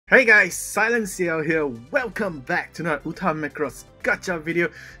Hey guys, SilentCiel here. Welcome back to another歌マクロス gacha video.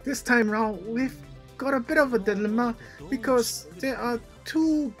 This time around, we've got a bit of a dilemma because there are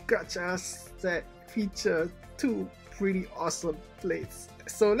two gachas that feature two pretty awesome plates.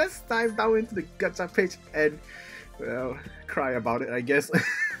 So let's dive down into the gacha page and, well, cry about it, I guess.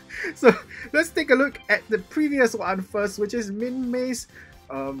 So let's take a look at the previous one first, which is Minmay's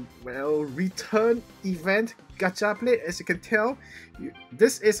return event gacha plate. As you can tell,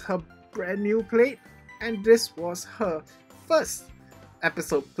 this is her brand new plate, and this was her first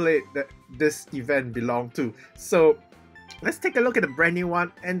episode plate that this event belonged to. So let's take a look at the brand new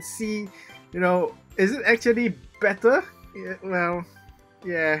one and see, is it actually better? Yeah, well,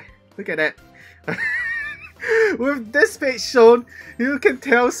 yeah, look at that. With this page shown, you can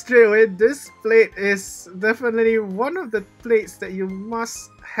tell straight away this plate is definitely one of the plates that you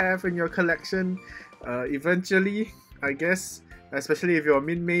must have in your collection eventually, I guess. Especially if you're a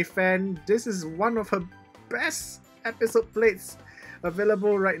Minmay fan, this is one of her best episode plates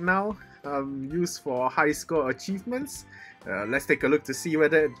available right now, used for high score achievements. Let's take a look to see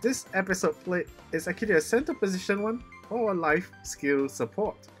whether this episode plate is actually a center position one or a life skill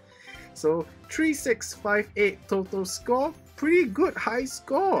support. So 3658 total score, pretty good high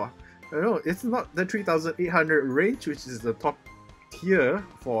score. It's not the 3800 range, which is the top tier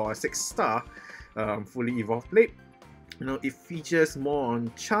for a 6-star fully evolved plate. It features more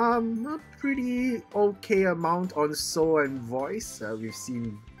on charm, a pretty okay amount on soul and voice. We've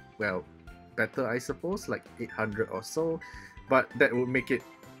seen, well, better I suppose, like 800 or so, but that would make it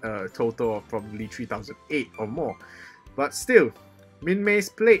a total of probably 3008 or more. But still, Minmay's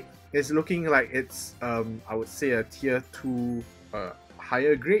plate is looking like it's I would say a tier 2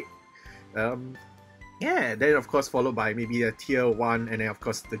 higher grade. Yeah, then of course followed by maybe a tier 1, and then of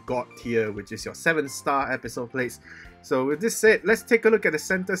course the god tier, which is your 7-star episode plates. So with this said, let's take a look at the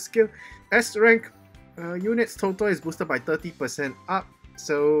center skill. S rank units total is boosted by 30% up.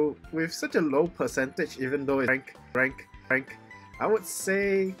 So with such a low percentage, even though it's rank, I would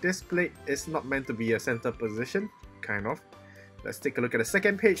say this plate is not meant to be a center position, kind of. Let's take a look at the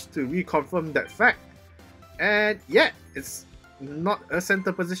second page to reconfirm that fact. And yeah, it's not a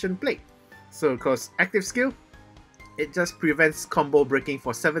center position plate. So of course, active skill, it just prevents combo breaking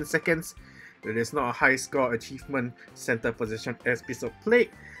for 7 seconds. It is not a high score achievement center position episode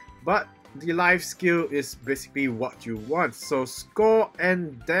plate, but the life skill is basically what you want. So score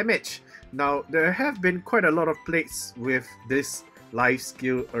and damage. Now there have been quite a lot of plates with this life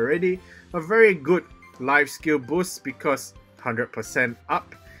skill already. A very good life skill boost because 100%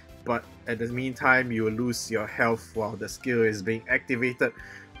 up, but at the meantime you will lose your health while the skill is being activated.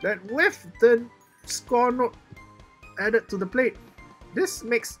 That with the score node added to the plate, this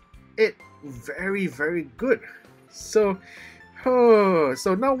makes it very good. So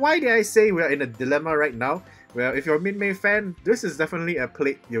now why did I say we're in a dilemma right now? Well, if you're a Minmay fan, this is definitely a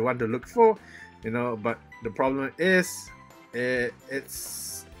plate you want to look for, but the problem is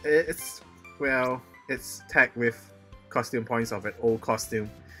it's tagged with costume points of an old costume.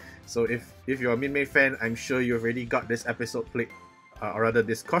 So if you're a Minmay fan, I'm sure you've already got this episode plate, or rather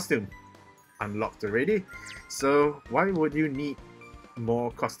this costume unlocked already. So why would you need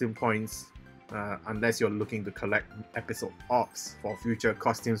more costume points unless you're looking to collect episode orbs for future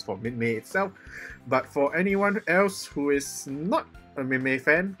costumes for Minmay itself? But for anyone else who is not a Minmay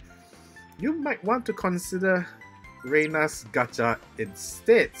fan, you might want to consider Reina's gacha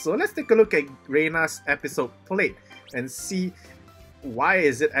instead. So let's take a look at Reina's episode plate and see why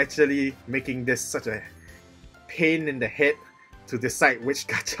is it actually making this such a pain in the head to decide which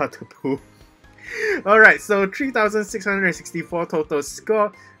gacha to pull. Alright, so 3664 total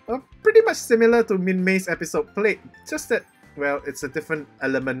score, pretty much similar to Minmay's episode plate, just that, well, it's a different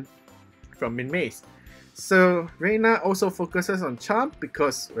element from Minmay's. So Reina also focuses on charm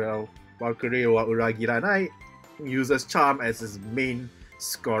because, well, Valkyrie wa Uragiranai uses charm as his main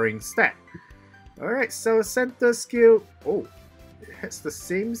scoring stat. Alright, so center skill, oh, it has the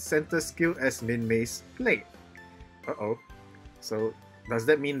same center skill as Minmay's plate. Uh-oh. So does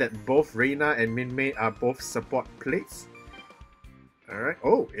that mean that both Reina and Minmay are both support plates? Alright,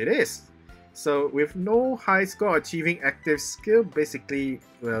 oh, it is! So with no high score achieving active skill, basically,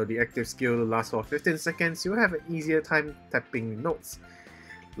 well, the active skill lasts for 15 seconds, you'll have an easier time tapping notes.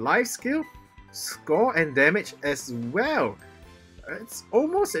 Life skill, score and damage as well. It's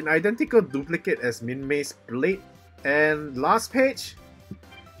almost an identical duplicate as Minmay's plate. And last page,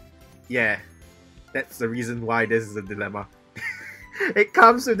 yeah, that's the reason why this is a dilemma. It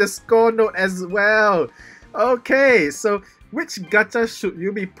comes with the score note as well. Okay, so which gacha should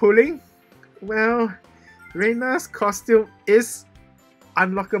you be pulling? Well, Reina's costume is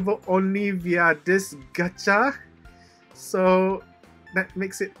unlockable only via this gacha. So that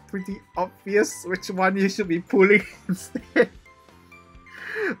makes it pretty obvious which one you should be pulling instead.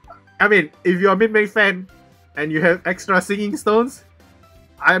 I mean, if you're a mid-main fan and you have extra singing stones,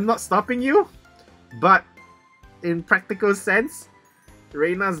 I'm not stopping you. But in practical sense,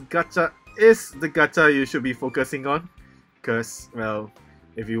 Reina's gacha is the gacha you should be focusing on. Because, well,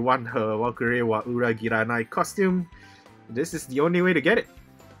 if you want her Valkyrie wa Uragiranai costume, this is the only way to get it.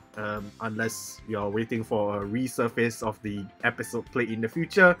 Unless you're waiting for a resurface of the episode plate in the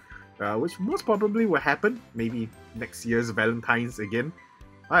future, which most probably will happen. Maybe next year's Valentine's again.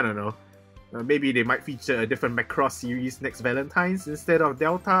 I don't know. Maybe they might feature a different Macross series next Valentine's instead of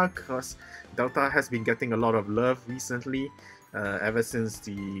Delta, because Delta has been getting a lot of love recently, ever since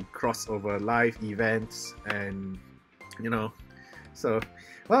the crossover live events, and you know. So,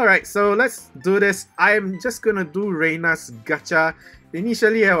 alright, so let's do this. I'm just gonna do Reina's gacha.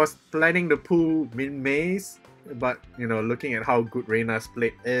 Initially, I was planning to pull Min-Mei's, but you know, looking at how good Reina's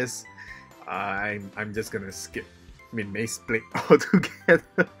plate is, I'm just gonna skip Min-Mei's plate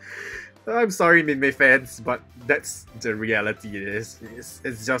altogether. I'm sorry, Min-Mei fans, but that's the reality it is.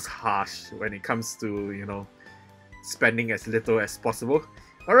 It's just harsh when it comes to, you know, spending as little as possible.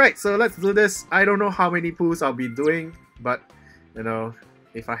 Alright, so let's do this. I don't know how many pulls I'll be doing, but you know,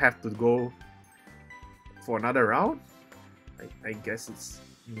 if I have to go for another round, I guess it's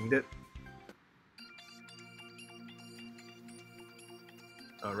needed.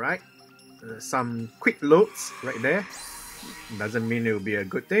 Alright, some quick loads right there. Doesn't mean it will be a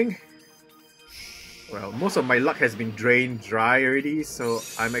good thing. Well, most of my luck has been drained dry already, so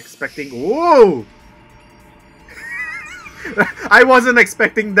I'm expecting... Whoa! I wasn't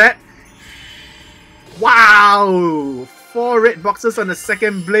expecting that! Wow! 4 red boxes on the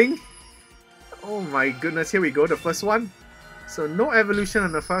second blink. Oh my goodness, here we go, the first one. So no evolution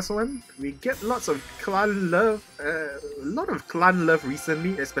on the first one. We get lots of clan love, a lot of clan love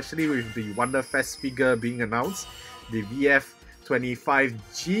recently, especially with the Wonderfest figure being announced. The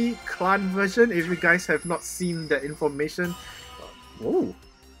VF25G clan version, if you guys have not seen the information. Oh,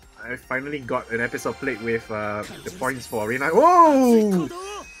 I finally got an episode plate with the points for Reina. Whoa!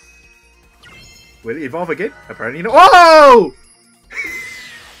 Will it evolve again? Apparently no. Whoa!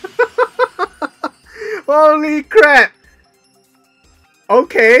 Holy crap!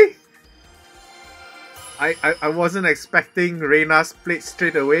 Okay. I wasn't expecting Reina's plate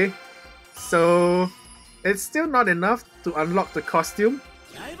straight away. So it's still not enough to unlock the costume.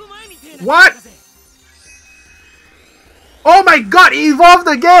 What? Oh my god, it evolved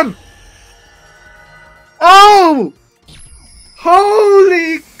again! Oh!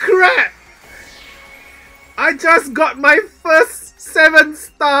 Holy crap! I just got my first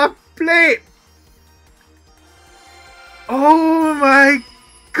 7-star plate! Oh my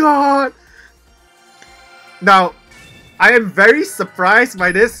god! Now, I am very surprised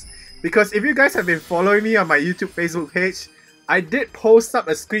by this, because if you guys have been following me on my YouTube Facebook page, I did post up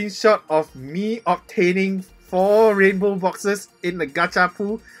a screenshot of me obtaining 4 rainbow boxes in the gacha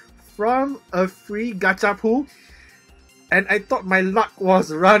pool from a free gacha pool, and I thought my luck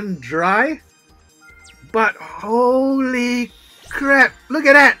was run dry. But holy crap, look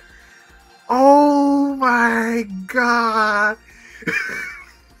at that! Oh my god!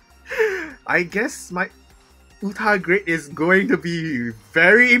 I guess my Uta grade is going to be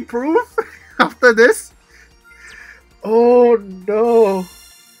very improved after this. Oh no!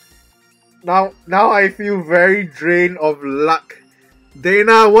 Now I feel very drained of luck.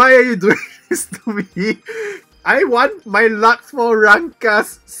 Dana, why are you doing this to me? I want my luck for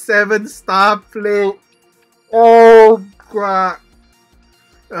Ranka's 7-star plate. Oh god.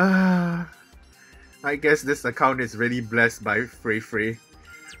 I guess this account is really blessed by Frey.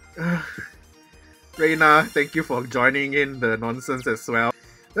 Reina, thank you for joining in the nonsense as well.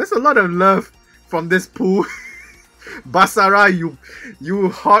 There's a lot of love from this pool. Basara, you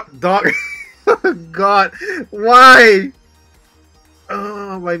hot dog. Oh god, why?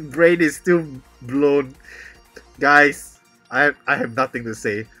 Oh, my brain is still blown. Guys, I have nothing to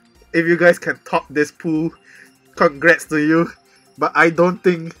say. If you guys can top this pool, congrats to you. But I don't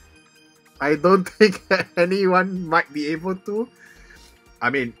think anyone might be able to. I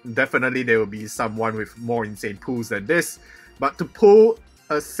mean, definitely there will be someone with more insane pools than this. But to pull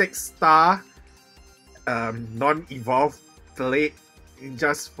a 6-star non-evolved plate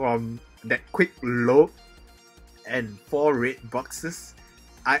just from that quick load and 4 red boxes,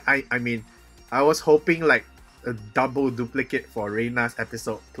 I mean, I was hoping like a double duplicate for Reina's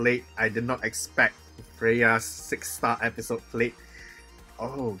episode plate. I did not expect Freya's 6-star episode plate.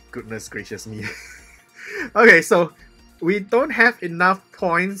 Oh goodness gracious me. Okay, so we don't have enough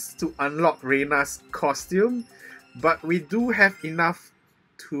points to unlock Reina's costume, but we do have enough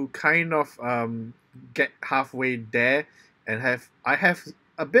to kind of get halfway there, and I have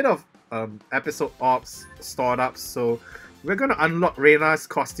a bit of episode ops stored up, so we're gonna unlock Reina's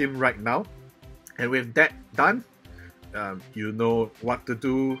costume right now. And with that done, you know what to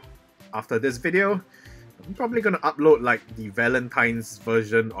do after this video. I'm probably gonna upload like the Valentine's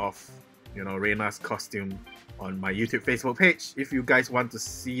version of, you know, Reina's costume on my YouTube Facebook page. If you guys want to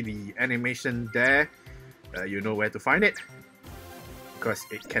see the animation there, you know where to find it, because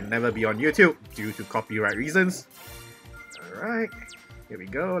it can never be on YouTube due to copyright reasons. Alright, here we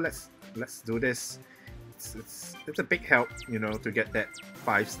go. Let's do this. It's a big help, you know, to get that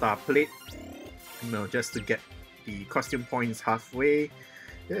 5-star plate, you know, just to get the costume points halfway,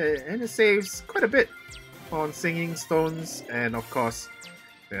 and it saves quite a bit on singing stones, and of course,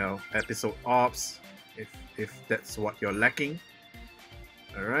 you know, episode ops if that's what you're lacking.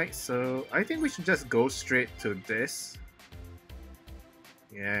 Alright, so I think we should just go straight to this.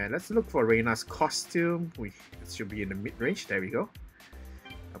 Yeah, let's look for Reina's costume. It should be in the mid-range. There we go.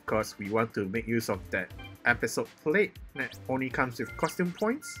 Of course, we want to make use of that episode plate that only comes with costume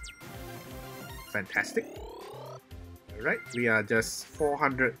points. Fantastic. Alright, we are just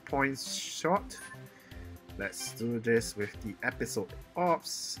 400 points short. Let's do this with the episode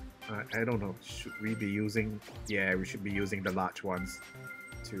ops. I don't know, should we be using... Yeah, we should be using the large ones.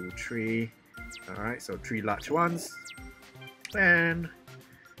 2, 3. Alright, so 3 large ones. And...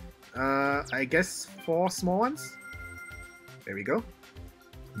 I guess 4 small ones. There we go.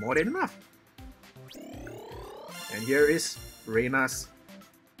 More than enough. And here is Reina's,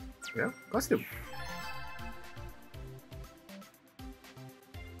 well, costume.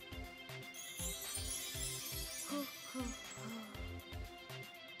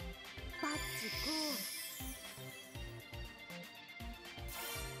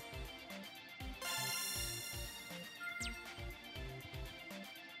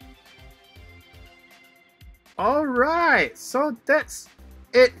 Alright, so that's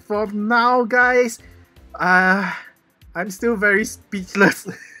it for now, guys. I'm still very speechless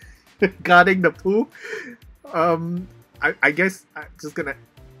regarding the pool. I guess I'm just gonna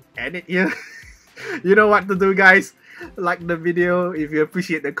end it here. You know what to do, guys. Like the video if you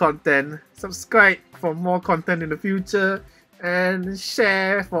appreciate the content. Subscribe for more content in the future. And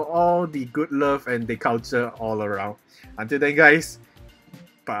share for all the good love and the culture all around. Until then, guys.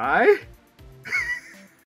 Bye.